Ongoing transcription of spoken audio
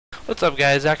What's up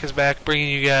guys, Zach is back bringing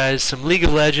you guys some League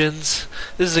of Legends.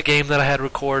 This is a game that I had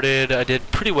recorded. I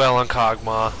did pretty well on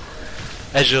Kogmaw,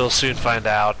 as you'll soon find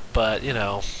out, but you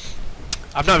know,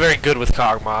 I'm not very good with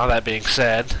Kogmaw, that being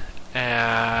said,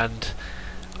 and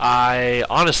I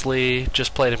honestly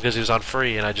just played him because he was on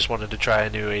free and I just wanted to try a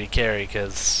new AD carry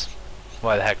because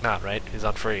why the heck not, right? He's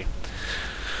on free.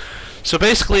 So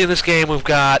basically in this game we've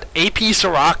got AP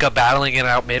Soraka battling it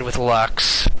out mid with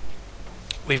Lux.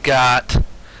 We've got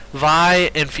Vi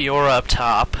and Fiora up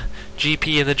top,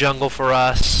 GP in the jungle for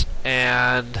us,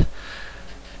 and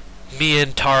me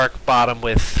and Tark bottom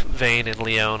with Vayne and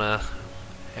Leona.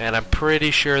 And I'm pretty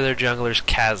sure their jungler's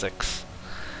Kha'Zix.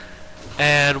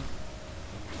 And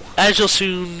as you'll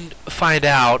soon find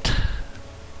out,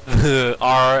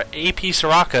 our AP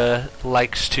Soraka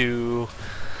likes to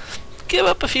give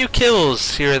up a few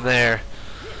kills here and there.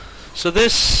 So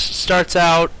this starts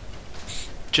out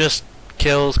just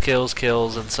kills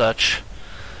and such.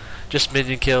 Just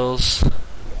minion kills.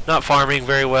 Not farming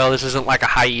very well. This isn't like a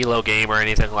high elo game or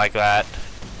anything like that.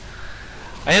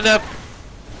 I end up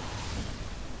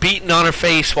beating on her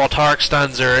face while Tark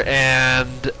stuns her,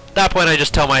 and at that point I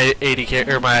just tell my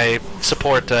my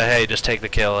support to, hey, just take the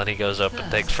kill, and he goes up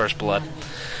and takes first blood.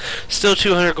 Still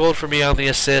 200 gold for me on the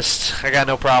assist. I got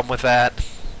no problem with that.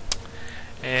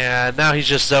 And now he's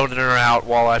just zoning her out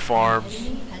while I farm.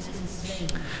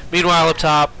 Meanwhile, up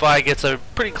top, Vi gets a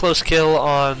pretty close kill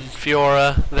on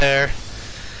Fiora there.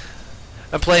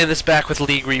 I'm playing this back with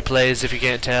League replays, if you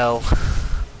can't tell,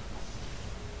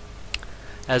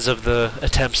 as of the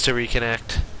attempts to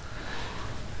reconnect.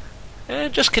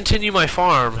 And just continue my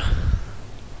farm.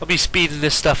 I'll be speeding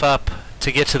this stuff up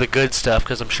to get to the good stuff,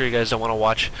 because I'm sure you guys don't want to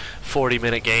watch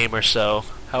 40-minute game or so,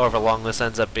 however long this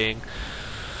ends up being.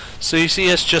 So you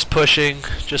see us just pushing,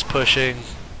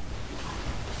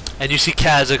 and you see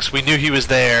Kha'Zix. We knew he was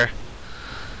there.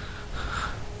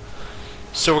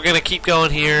 So we're going to keep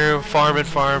going here,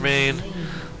 farming.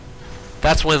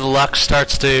 That's when Lux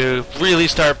starts to really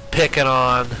start picking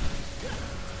on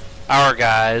our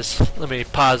guys. Let me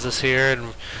pause this here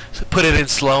and put it in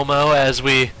slow-mo as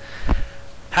we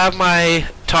have my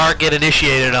Tark get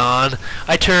initiated on.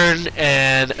 I turn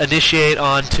and initiate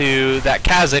onto that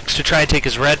Kha'Zix to try and take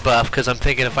his red buff, because I'm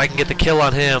thinking if I can get the kill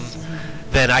on him,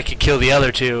 then I can kill the other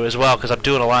two as well, because I'm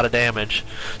doing a lot of damage.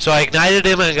 So I ignited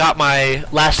him and got my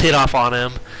last hit off on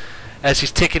him. As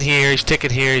he's ticking here, he's going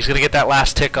to get that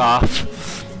last tick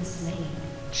off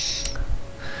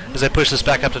as I push this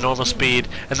back up to normal speed.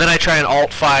 And then I try and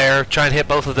alt fire, try and hit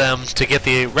both of them to get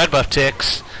the red buff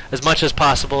ticks as much as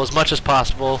possible.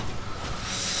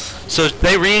 So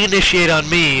they reinitiate on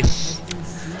me.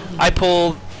 I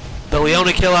pull the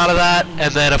Leona kill out of that,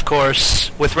 and then of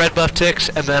course with red buff ticks,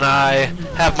 and then I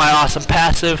have my awesome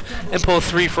passive and pull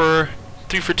 3 for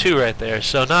 2 right there.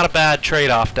 So not a bad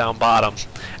trade-off down bottom,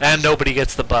 and nobody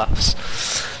gets the buffs,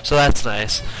 so that's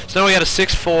nice. So now we got a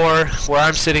 6-4 where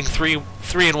I'm sitting 3-1,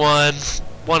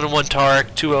 1-1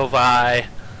 Tark, 2-0 Vi,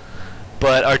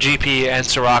 but our GP and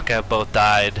Soraka both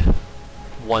died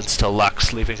once to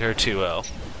Lux, leaving her 2-0,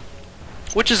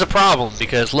 which is a problem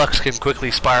because Lux can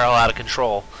quickly spiral out of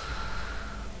control.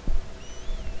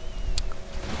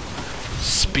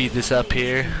 Speed this up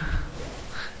here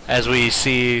as we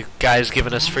see guys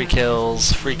giving us free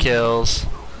kills.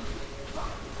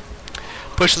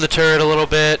 Pushing the turret a little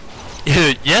bit.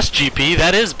 Yes, GP,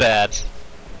 that is bad.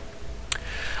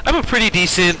 I'm a pretty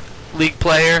decent League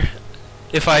player,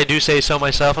 if I do say so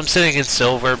myself. I'm sitting in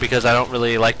silver because I don't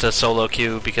really like to solo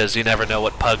queue, because you never know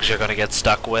what pugs you're going to get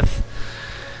stuck with.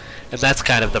 And that's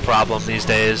kind of the problem these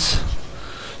days.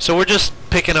 So we're just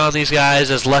picking on these guys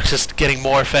as Lux is getting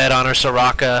more fed on her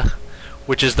Soraka,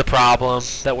 which is the problem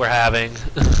that we're having.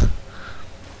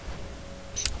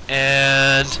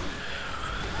 And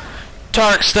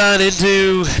Tark stun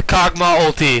into Kogmaw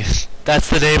ulti.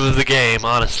 That's the name of the game,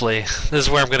 honestly. This is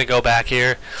where I'm going to go back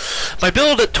here. My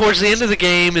build towards the end of the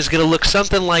game is going to look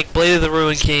something like Blade of the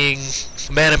Ruined King,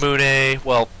 Manamune,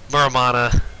 well,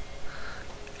 Muramana,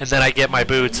 and then I get my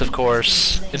boots, of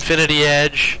course, Infinity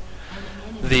Edge,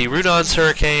 the Runon's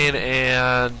Hurricane,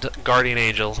 and Guardian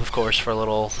Angel, of course, for a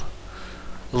little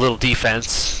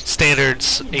defense.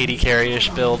 Standards 80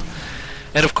 carry-ish build.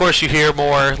 And of course you hear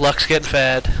more Lux getting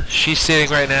fed. She's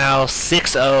sitting right now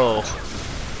 6-0.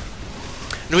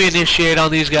 And we initiate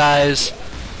on these guys.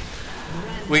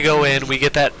 We go in, we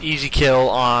get that easy kill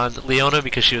on Leona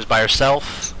because she was by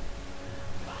herself.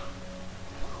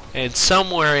 And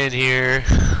somewhere in here,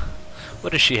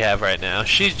 what does she have right now?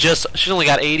 She's only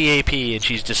got 80 AP and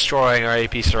she's destroying our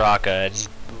AP Soraka,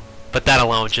 but that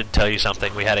alone should tell you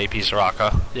something. We had AP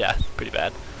Soraka. Yeah, pretty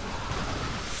bad.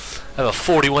 I have a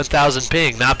 41,000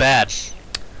 ping, not bad.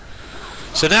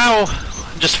 So now,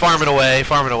 I'm just farming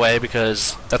away,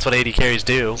 because that's what AD carries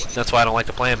do. That's why I don't like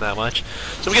to play him that much.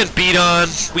 So I'm getting beat on.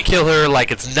 We kill her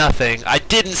like it's nothing. I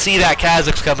didn't see that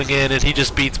Kha'Zix coming in, and he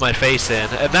just beats my face in.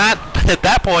 And at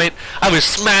that point, I was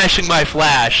smashing my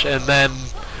flash, and then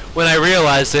when I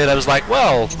realized it, I was like,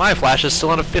 well, my flash is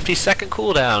still on a 50-second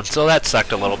cooldown, so that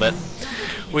sucked a little bit.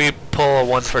 We pull a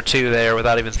 1 for 2 there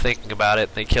without even thinking about it,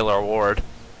 and they kill our ward.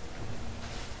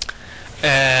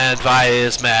 And Vi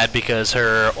is mad because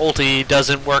her ulti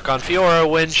doesn't work on Fiora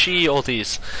when she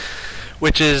ultis,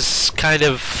 which is kind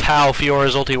of how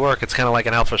Fiora's ulti work. It's kind of like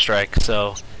an alpha strike,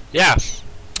 so yeah.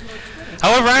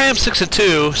 However, I am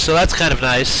 6-2, so that's kind of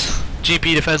nice.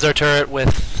 GP defends our turret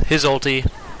with his ulti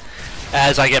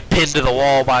as I get pinned to the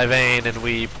wall by Vayne, and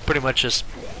we pretty much just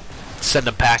send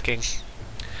him packing.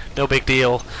 No big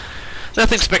deal.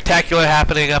 Nothing spectacular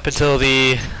happening up until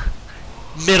the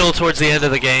middle towards the end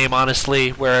of the game, honestly,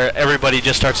 where everybody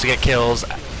just starts to get kills.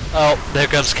 Oh, there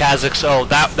comes Kha'Zix. Oh,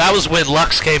 that was when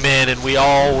Lux came in, and we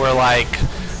all were like,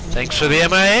 thanks for the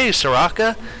MIA,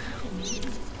 Soraka.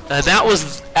 And that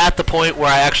was at the point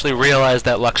where I actually realized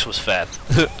that Lux was fed.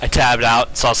 I tabbed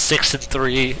out, saw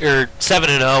 6-3, or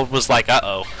 7-0, was like,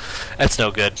 uh-oh, that's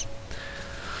no good.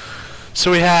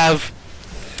 So we have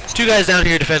 2 guys down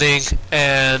here defending,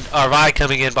 and our Vi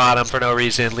coming in bottom for no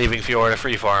reason, leaving Fiora to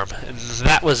free farm. And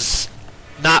that was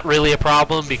not really a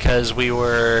problem because we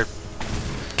were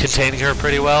containing her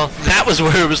pretty well. And that was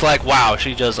where it was like, wow,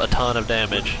 she does a ton of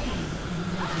damage.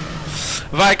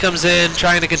 Vi comes in,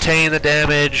 trying to contain the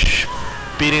damage,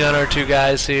 beating on our 2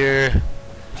 guys here.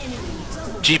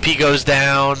 GP goes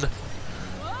down.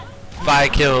 Vi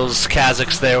kills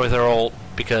Kha'Zix there with her ult,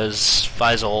 because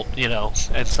Vi's ult, you know,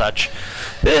 and such.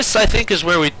 This, I think, is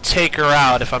where we take her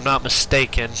out, if I'm not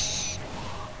mistaken.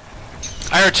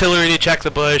 I artillery to check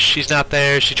the bush. She's not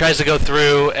there. She tries to go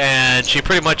through, and she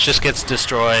pretty much just gets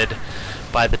destroyed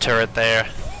by the turret there.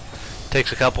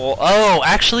 Takes a couple. Oh,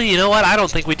 actually, you know what? I don't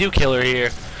think we do kill her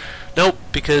here. Nope,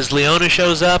 because Leona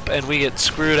shows up, and we get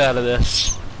screwed out of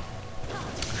this.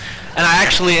 And I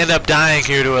actually end up dying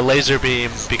here to a laser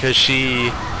beam, because she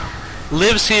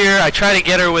lives here. I try to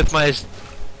get her with my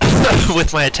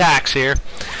with my attacks here,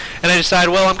 and I decide,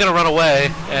 well, I'm gonna run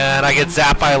away, and I get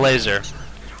zapped by a laser.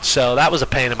 So that was a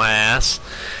pain in my ass.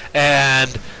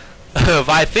 And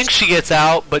I think she gets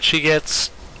out, but she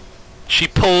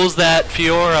pulls that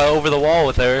Fiora over the wall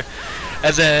with her,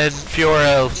 and then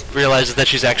Fiora realizes that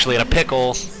she's actually in a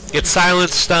pickle, gets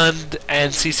silenced, stunned,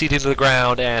 and CC'd into the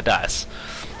ground and dies.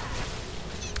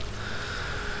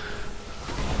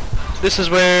 This is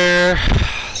where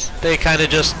they kind of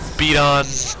just beat on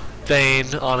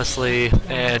Vayne, honestly,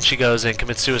 and she goes and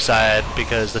commits suicide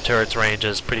because the turret's range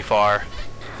is pretty far.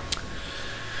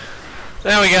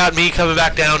 Now we got me coming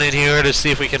back down in here to see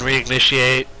if we can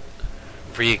reinitiate.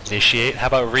 Reinitiate? How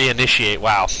about reinitiate?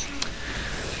 Wow.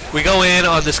 We go in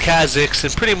on this Kha'Zix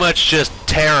and pretty much just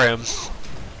tear him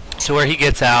to where he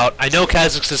gets out. I know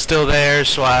Kha'Zix is still there,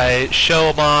 so I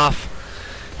show him off.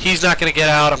 He's not going to get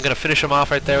out. I'm going to finish him off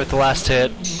right there with the last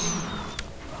hit.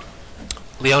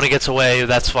 Leona gets away,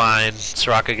 that's fine.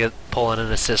 Soraka gets pulling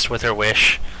an assist with her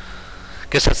wish.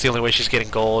 Guess that's the only way she's getting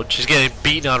gold. She's getting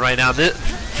beaten on right now.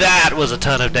 That was a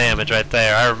ton of damage right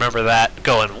there. I remember that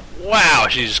going, wow,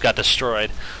 she just got destroyed.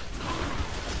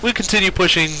 We continue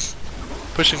pushing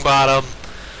bottom.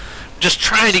 Just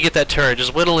trying to get that turret,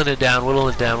 just whittling it down,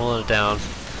 whittling it down, whittling it down.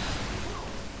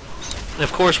 And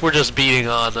of course we're just beating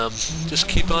on them. Just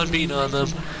keep on beating on them.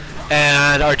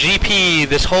 And our GP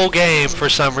this whole game, for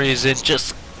some reason,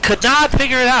 just could not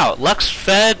figure it out. Lux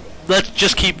fed, let's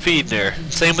just keep feeding her.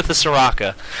 Same with the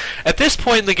Soraka. At this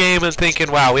point in the game, I'm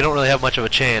thinking, wow, we don't really have much of a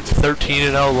chance.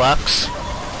 13-0 Lux.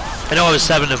 I know I was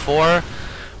 7-4,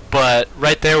 but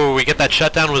right there where we get that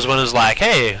shutdown was when it was like,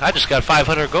 hey, I just got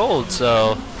 500 gold,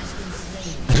 so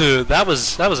that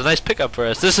was a nice pickup for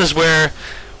us. This is where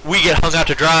we get hung out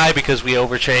to dry because we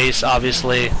overchase,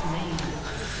 obviously.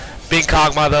 Being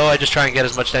Kogmaw, though, I just try and get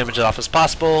as much damage off as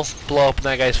possible, blow up in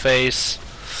that guy's face.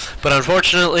 But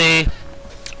unfortunately,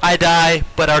 I die,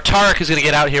 but our Taric is going to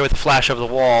get out here with a flash over the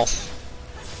wall.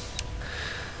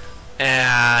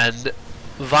 And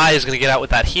Vi is going to get out with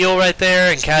that heal right there,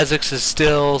 and Kha'Zix is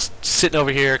still sitting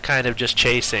over here kind of just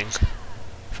chasing,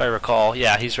 if I recall.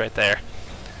 Yeah, he's right there.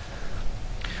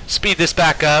 Speed this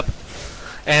back up,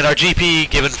 and our GP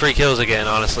giving free kills again,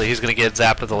 honestly. He's going to get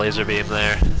zapped with the laser beam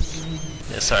there.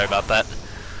 Yeah, sorry about that.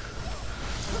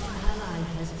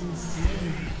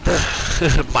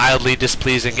 Mildly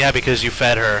displeasing. Yeah, because you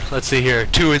fed her. Let's see here.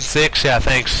 2-6. Yeah,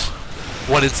 thanks.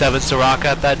 1-7 Soraka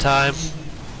at that time.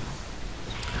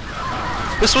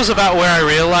 This was about where I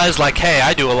realized, like, hey,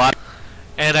 I do a lot.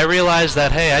 And I realized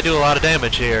that, hey, I do a lot of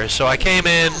damage here. So I came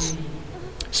in,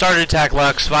 started to attack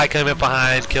Lux. Vi came in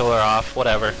behind, kill her off,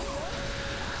 whatever.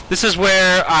 This is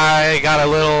where I got a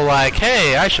little like,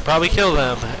 hey, I should probably kill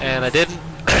them. And I didn't.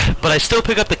 But I still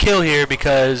pick up the kill here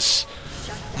because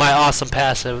my awesome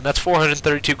passive. And that's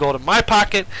 432 gold in my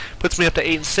pocket. Puts me up to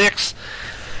 8 and 6.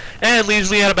 And leaves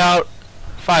me at about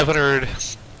 500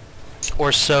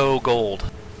 or so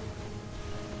gold.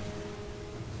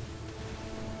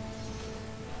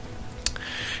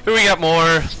 Here we got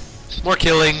more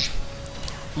killing.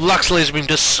 Lux laser beam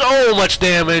does so much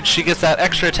damage. She gets that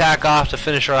extra attack off to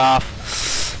finish her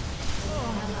off.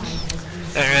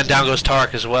 And down goes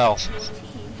Tark as well.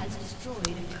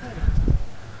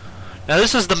 Now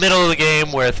this is the middle of the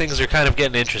game where things are kind of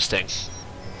getting interesting.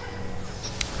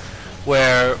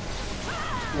 Where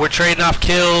we're trading off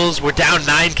kills. We're down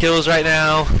 9 kills right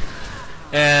now.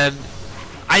 And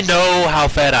I know how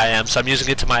fed I am, so I'm using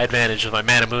it to my advantage with my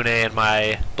Manamune and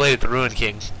my Blade of the Ruin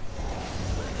King.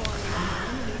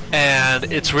 And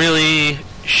it's really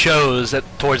shows that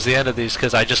towards the end of these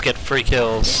because I just get free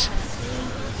kills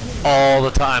all the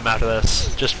time after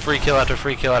this. Just free kill after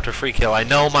free kill after free kill. I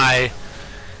know my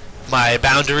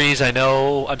boundaries. I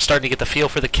know I'm starting to get the feel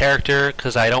for the character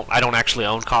because I don't actually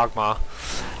own Kogmaw,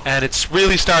 and it's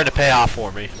really starting to pay off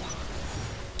for me.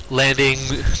 Landing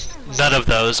none of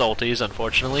those ultis,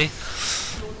 unfortunately.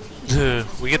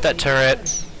 We get that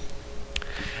turret.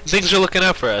 Things are looking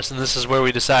up for us, and this is where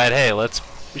we decide, hey, we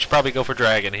should probably go for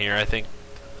dragon here. I think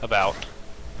about.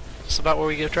 Is this about where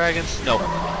we get dragon? No,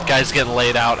 guy's getting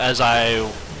laid out as I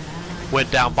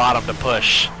went down bottom to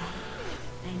push.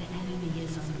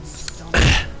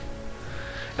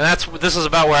 And this is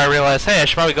about where I realized, hey, I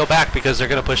should probably go back because they're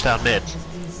gonna push down mid.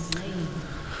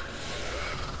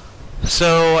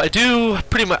 So I do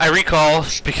pretty much. I recall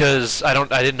because I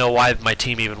didn't know why my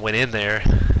team even went in there.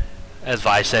 As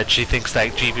Vi said, she thinks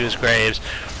that GP is Graves.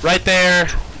 Right there,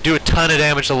 do a ton of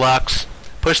damage to Lux,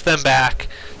 push them back,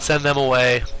 send them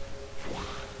away.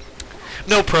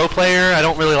 No pro player. I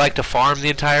don't really like to farm the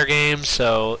entire game,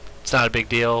 so it's not a big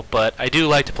deal. But I do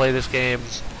like to play this game.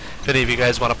 If any of you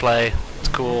guys want to play, it's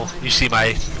cool. You see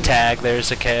my tag.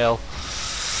 There's a Kale.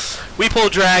 We pull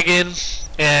dragon.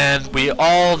 And we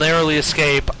all narrowly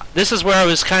escape. This is where I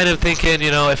was kind of thinking,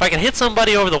 you know, if I can hit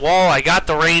somebody over the wall, I got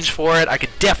the range for it. I could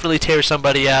definitely tear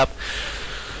somebody up.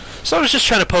 So I was just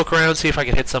trying to poke around, see if I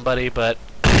could hit somebody, but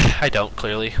I don't,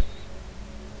 clearly.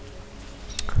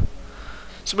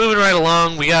 So moving right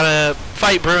along, we got a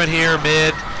fight brewing here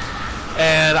mid.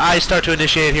 And I start to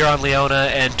initiate here on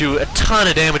Leona and do a ton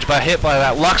of damage by hit by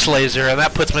that Lux laser, and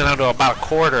that puts me down to about a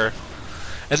quarter.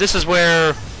 And this is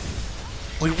where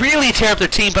we really tear up their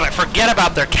team, but I forget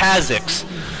about their Kha'Zix.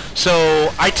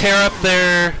 So I tear up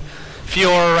their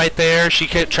Fiora right there. She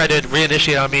tried to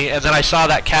reinitiate on me, and then I saw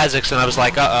that Kha'Zix, and I was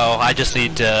like, uh-oh, I just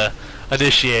need to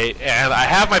initiate. And I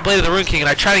have my Blade of the Ruin King, and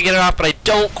I try to get it off, but I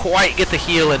don't quite get the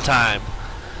heal in time.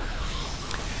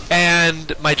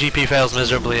 And my GP fails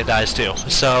miserably and dies too.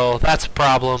 So that's a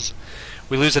problem.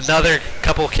 We lose another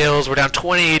couple kills. We're down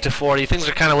 28 to 40. Things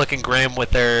are kind of looking grim with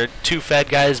their 2 fed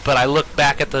guys, but I look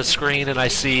back at the screen and I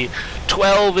see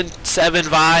 12 and 7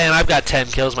 Vi, and I've got 10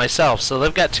 kills myself. So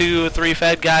they've got 2 or 3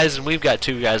 fed guys, and we've got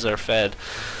 2 guys that are fed.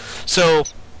 So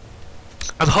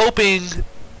I'm hoping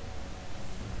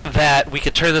that we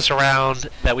can turn this around,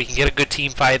 that we can get a good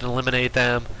team fight and eliminate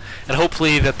them, and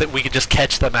hopefully that we can just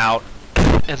catch them out,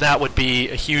 and that would be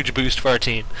a huge boost for our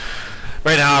team.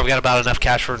 Right now I've got about enough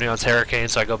cash for Neon's Hurricane,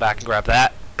 so I go back and grab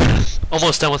that.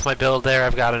 Almost done with my build there.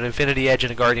 I've got an Infinity Edge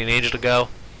and a Guardian Angel to go.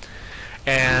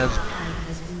 And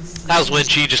that was when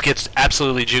she just gets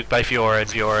absolutely juked by Fiora, and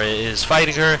Fiora is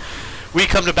fighting her. We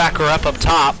come to back her up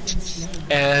top,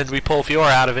 and we pull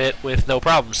Fiora out of it with no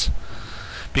problems.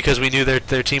 Because we knew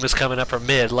their team was coming up from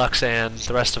mid, Lux and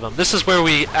the rest of them. This is where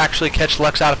we actually catch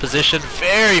Lux out of position,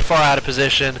 very far out of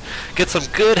position, get some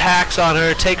good hacks on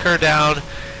her, take her down,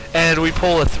 and we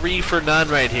pull a 3 for none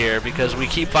right here because we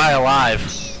keep Vi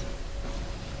alive.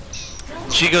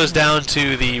 She goes down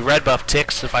to the red buff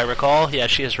ticks, if I recall. Yeah,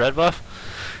 she has red buff.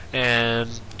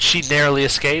 And she narrowly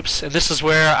escapes. And this is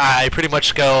where I pretty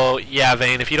much go, yeah,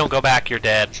 Vayne, if you don't go back, you're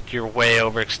dead. You're way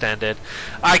overextended.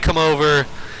 I come over,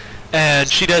 and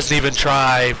she doesn't even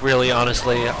try, really,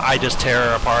 honestly. I just tear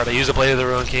her apart. I use a Blade of the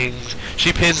Ruin King.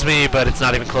 She pins me, but it's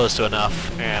not even close to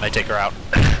enough. And I take her out.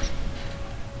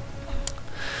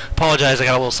 Apologize, I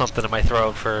got a little something in my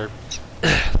throat for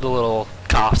the little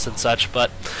coughs and such, but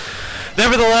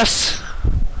nevertheless,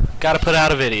 gotta put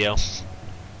out a video.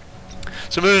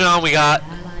 So moving on, we got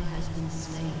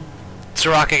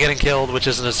Soraka getting killed, which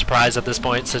isn't a surprise at this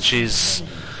point since she's,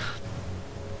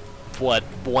 what,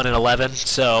 1 in 11.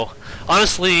 So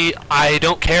honestly, I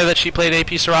don't care that she played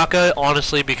AP Soraka,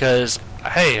 honestly, because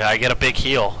hey, I get a big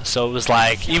heal. So it was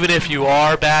like, even if you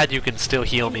are bad, you can still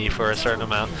heal me for a certain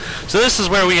amount. So this is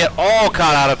where we get all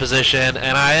caught out of position,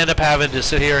 and I end up having to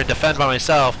sit here and defend by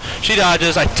myself. She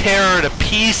dodges, I tear her to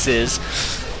pieces,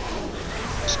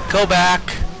 go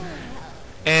back,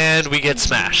 and we get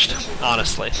smashed,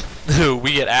 honestly.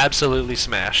 We get absolutely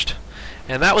smashed.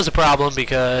 And that was a problem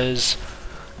because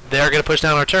they're going to push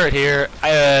down our turret here.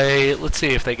 Let's see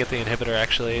if they get the inhibitor,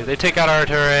 actually. They take out our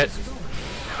turret.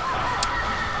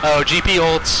 Oh, GP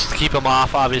ults to keep him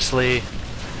off, obviously.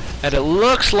 And it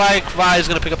looks like Vi is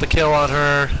going to pick up the kill on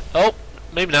her. Oh,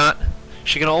 maybe not. Is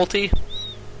she going to ulti?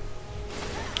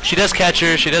 She does catch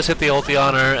her. She does hit the ulti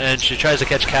on her, and she tries to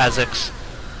catch Kha'Zix.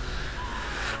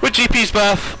 With GP's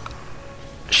buff,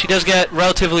 she does get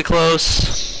relatively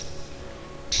close.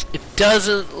 It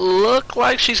doesn't look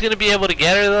like she's going to be able to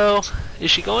get her, though. Is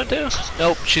she going to?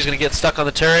 Nope, she's going to get stuck on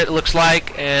the turret, it looks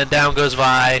like, and down goes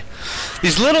Vi.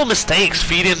 These little mistakes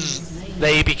feed in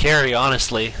the AP carry,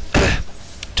 honestly.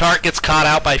 Tark gets caught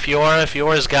out by Fiora.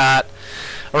 Fiora's got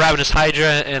a Ravenous Hydra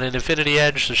and an Infinity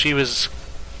Edge, so she was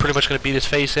pretty much going to beat his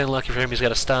face in. Lucky for him, he's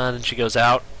got a stun, and she goes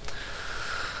out.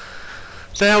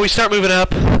 Now we start moving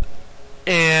up,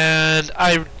 and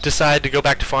I decide to go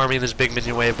back to farming this big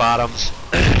minion wave bottom.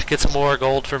 Get some more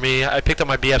gold for me. I picked up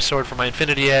my BF sword for my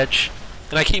Infinity Edge,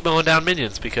 and I keep mowing down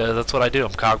minions because that's what I do.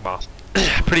 I'm Kogmaw.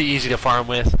 Pretty easy to farm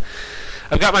with.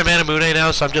 I've got my Mana Mune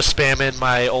now, so I'm just spamming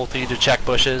my ulti to check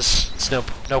bushes. It's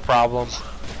no problem.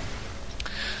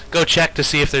 Go check to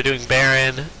see if they're doing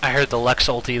Baron. I heard the Lux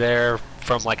ulti there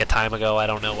from like a time ago, I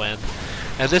don't know when.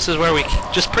 And this is where we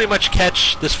just pretty much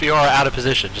catch this Fiora out of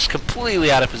position, just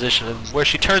completely out of position. And where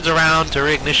she turns around to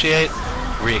reinitiate,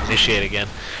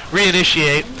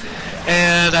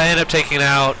 and I end up taking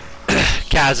out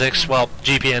Kha'Zix. Well,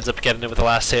 GP ends up getting it with the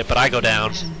last hit, but I go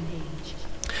down.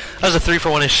 That was a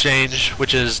 3-for-1 exchange,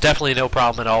 which is definitely no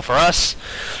problem at all for us.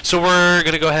 So we're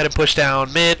going to go ahead and push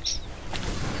down mid,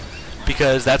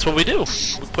 because that's what we do.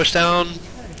 We push down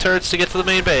turrets to get to the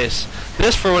main base.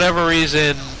 This, for whatever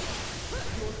reason,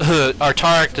 our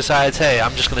Tark decides, hey,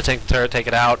 I'm just going to take the turret, take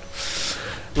it out.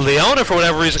 Leona, for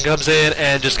whatever reason, comes in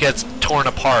and just gets torn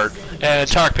apart, and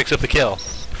Tark picks up the kill.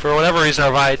 For whatever reason,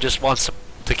 our Vi just wants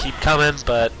to keep coming,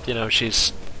 but, you know,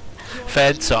 she's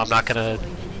fed, so I'm not going to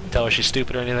tell her she's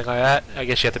stupid or anything like that. I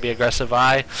guess you have to be aggressive,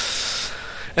 Vi.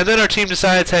 And then our team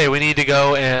decides, hey, we need to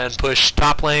go and push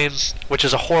top lane, which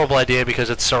is a horrible idea because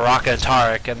it's Soraka and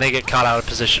Taric, and they get caught out of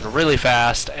position really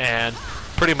fast and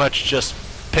pretty much just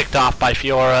picked off by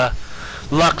Fiora.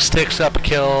 Lux takes up a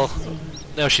kill.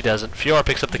 No, she doesn't. Fiora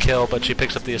picks up the kill, but she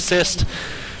picks up the assist.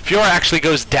 Fiora actually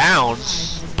goes down,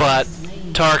 but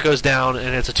Taric goes down,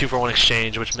 and it's a 2-for-1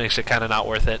 exchange, which makes it kind of not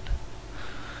worth it.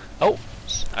 Oh,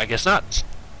 I guess not.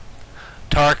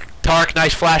 Taric,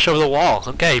 nice flash over the wall.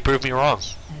 Okay, he proved me wrong.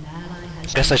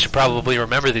 Guess I should probably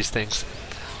remember these things.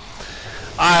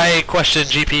 I questioned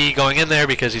GP going in there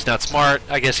because he's not smart.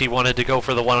 I guess he wanted to go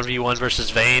for the 1v1 versus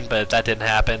Vayne, but that didn't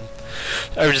happen.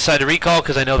 I decided to recall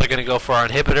because I know they're going to go for our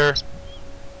inhibitor.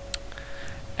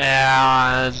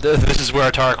 And this is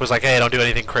where Taric was like, hey, don't do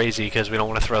anything crazy because we don't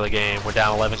want to throw the game. We're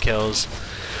down 11 kills.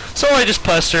 So I just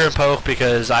pester and poke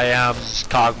because I am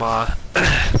Kogmaw.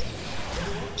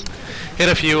 Hit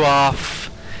a few off.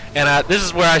 And this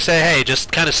is where I say, hey,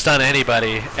 just kind of stun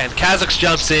anybody. And Kha'Zix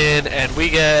jumps in, and we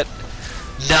get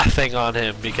nothing on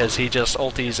him because he just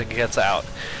ultis and gets out.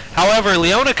 However,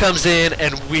 Leona comes in,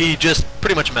 and we just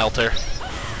pretty much melt her.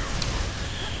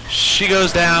 She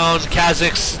goes down.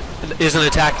 Kha'Zix isn't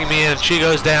attacking me, and she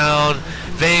goes down.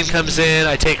 Vayne comes in.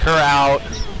 I take her out.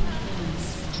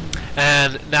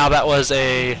 And now that was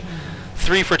a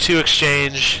 3-for-2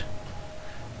 exchange.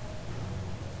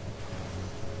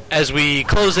 As we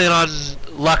close in on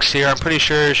Lux here, I'm pretty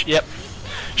sure, yep,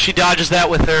 she dodges that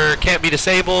with her can't be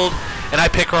disabled, and I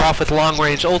pick her off with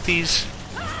long-range ultis.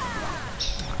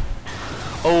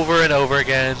 Over and over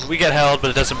again. We get held,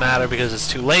 but it doesn't matter because it's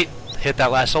too late. Hit that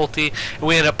last ulti, and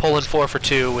we end up pulling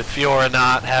 4-for-2 with Fiora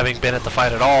not having been at the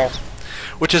fight at all,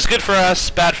 which is good for us,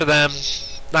 bad for them.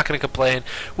 Not going to complain.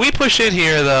 We push in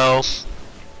here, though.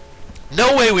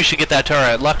 No way we should get that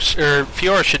turret.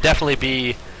 Fiora should definitely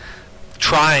be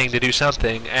trying to do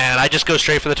something, and I just go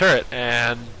straight for the turret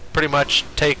and pretty much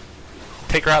take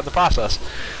her out in the process.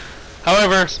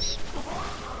 However,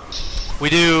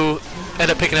 we do end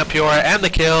up picking up Fiora and the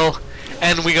kill,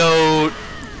 and we go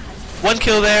one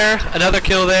kill there, another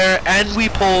kill there, and we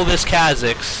pull this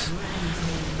Kha'Zix.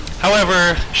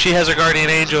 However, she has her Guardian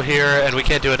Angel here, and we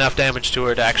can't do enough damage to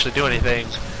her to actually do anything.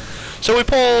 So we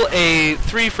pull a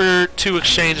 3-for-2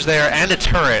 exchange there, and a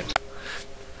turret.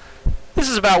 This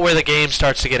is about where the game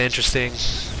starts to get interesting.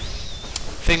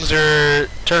 Things are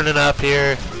turning up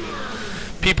here.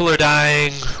 People are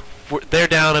dying. They're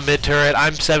down a mid-turret.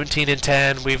 I'm 17 and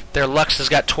 10. Their Lux has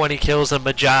got 20 kills and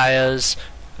Majias.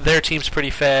 Their team's pretty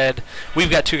fed.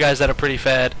 We've got 2 guys that are pretty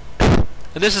fed. And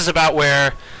this is about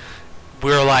where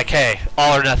we're like, hey,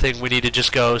 all or nothing, we need to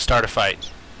just go start a fight.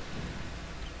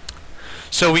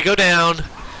 So we go down,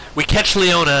 we catch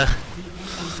Leona,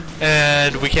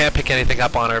 and we can't pick anything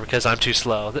up on her because I'm too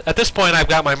slow. At this point, I've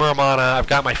got my Muramana, I've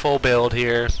got my full build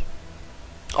here.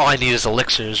 All I need is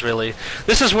elixirs, really.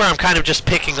 This is where I'm kind of just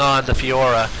picking on the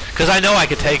Fiora, because I know I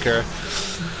could take her.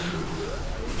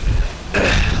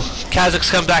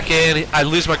 Kha'Zix come back in, I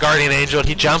lose my Guardian Angel, and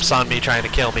he jumps on me trying to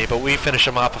kill me, but we finish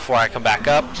him off before I come back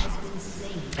up.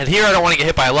 And here I don't want to get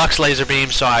hit by a Lux laser beam,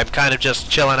 so I'm kind of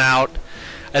just chilling out.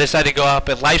 I decide to go up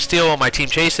and lifesteal while my team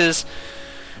chases.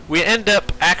 We end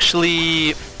up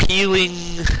actually peeling...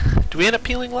 Do we end up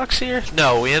peeling Lux here?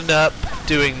 No, we end up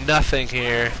doing nothing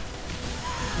here.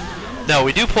 No,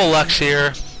 we do pull Lux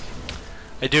here.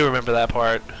 I do remember that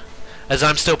part. As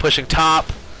I'm still pushing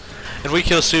top. And we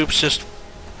kill Soups, just...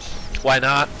 Why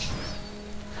not?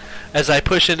 As I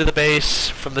push into the base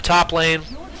from the top lane.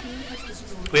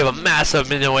 We have a massive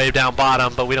minion wave down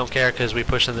bottom, but we don't care because we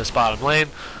push in this bottom lane.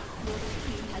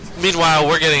 Meanwhile,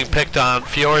 we're getting picked on.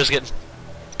 Fiora's getting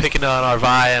picking on our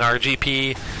Vi and our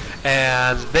GP,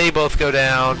 and they both go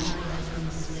down,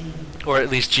 or at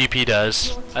least GP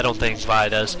does. I don't think Vi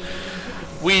does.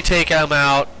 We take them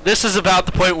out. This is about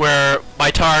the point where my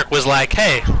Tark was like,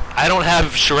 hey, I don't have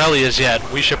Shurelya's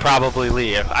yet. We should probably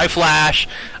leave. I flash.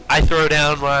 I throw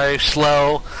down my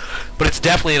slow, but it's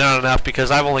definitely not enough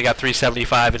because I've only got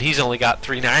 375 and he's only got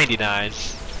 399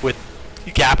 with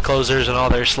gap closers and all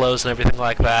their slows and everything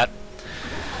like that.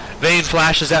 Vayne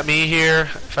flashes at me here,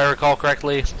 if I recall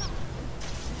correctly.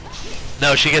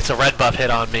 No, she gets a red buff hit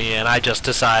on me, and I just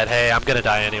decide, hey, I'm gonna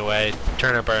die anyway.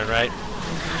 Turn and burn, right?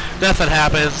 Nothing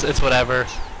happens. It's whatever.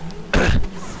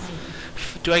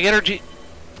 Do I get her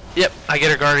Yep, I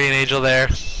get her Guardian Angel there.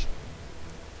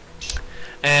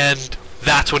 And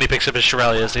that's when he picks up his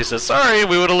Shurelya's, and he says, sorry,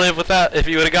 we would have lived with that if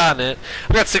you would have gotten it.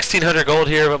 I've got 1,600 gold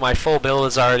here, but my full bill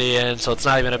is already in, so it's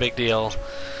not even a big deal.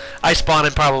 I spawn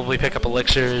and probably pick up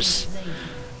elixirs.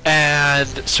 And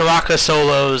Soraka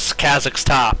solos Kha'Zix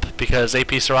top, because AP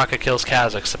Soraka kills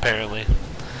Kha'Zix, apparently.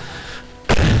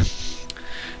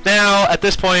 Now, at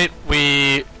this point,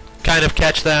 we kind of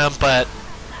catch them, but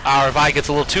our Vi gets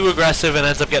a little too aggressive and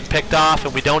ends up getting picked off,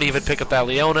 and we don't even pick up that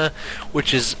Leona,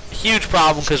 which is a huge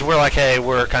problem because we're like, hey,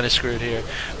 we're kind of screwed here.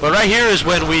 But right here is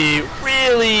when we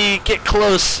really get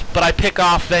close, but I pick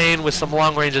off Vayne with some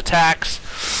long-range attacks.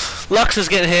 Lux is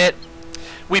getting hit.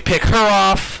 We pick her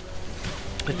off.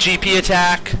 A GP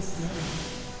attack.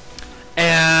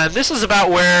 And this is about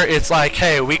where it's like,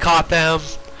 hey, we caught them.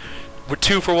 We're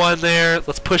 2 for 1 there.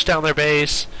 Let's push down their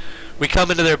base. We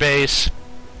come into their base,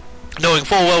 knowing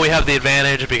full well we have the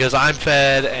advantage because I'm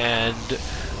fed and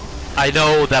I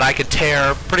know that I can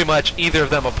tear pretty much either of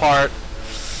them apart.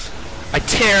 I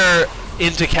tear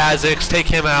into Kha'Zix, take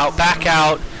him out, back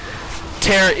out,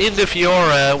 tear into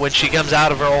Fiora when she comes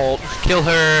out of her ult, kill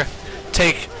her,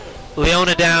 take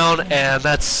Leona down, and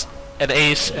that's an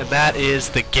ace, and that is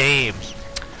the game.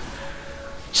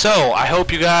 So, I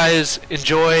hope you guys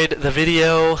enjoyed the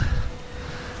video.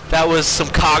 That was some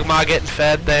Kogmaw getting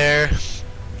fed there.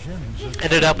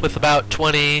 Ended up with about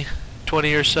 20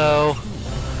 or so.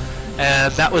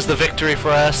 And that was the victory for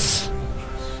us.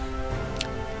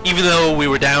 Even though we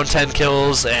were down 10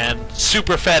 kills and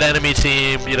super fed enemy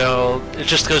team, you know, it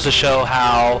just goes to show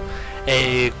how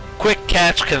a quick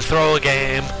catch can throw a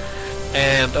game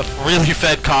and a really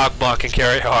fed Kogmaw can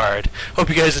carry hard. Hope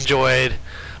you guys enjoyed.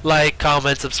 Like,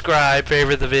 comment, subscribe,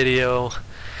 favorite the video.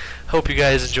 Hope you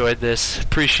guys enjoyed this.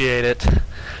 Appreciate it.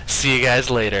 See you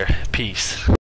guys later. Peace.